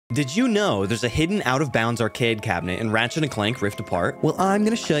Did you know there's a hidden out-of-bounds arcade cabinet in Ratchet and Clank Rift Apart? Well, I'm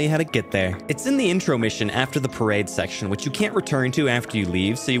gonna show you how to get there. It's in the intro mission after the parade section, which you can't return to after you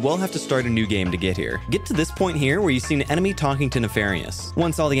leave, so you will have to start a new game to get here. Get to this point here where you see an enemy talking to Nefarious.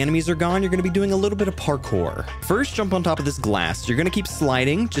 Once all the enemies are gone, you're gonna be doing a little bit of parkour. First, jump on top of this glass. You're gonna keep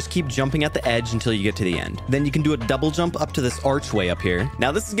sliding, just keep jumping at the edge until you get to the end. Then you can do a double jump up to this archway up here.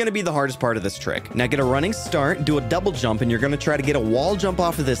 Now this is gonna be the hardest part of this trick. Now get a running start, do a double jump, and you're gonna try to get a wall jump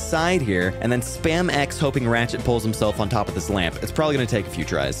off of this side here, and then spam X hoping Ratchet pulls himself on top of this lamp. It's probably gonna take a few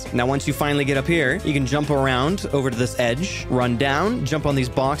tries. Now once you finally get up here, you can jump around over to this edge, run down, jump on these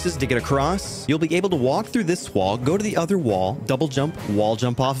boxes to get across. You'll be able to walk through this wall, go to the other wall, double jump, wall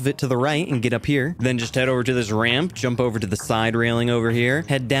jump off of it to the right and get up here. Then just head over to this ramp, jump over to the side railing over here,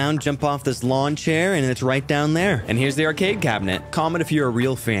 head down, jump off this lawn chair, and it's right down there. And here's the arcade cabinet. Comment if you're a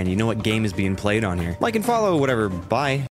real fan, you know what game is being played on here. Like and follow, whatever. Bye.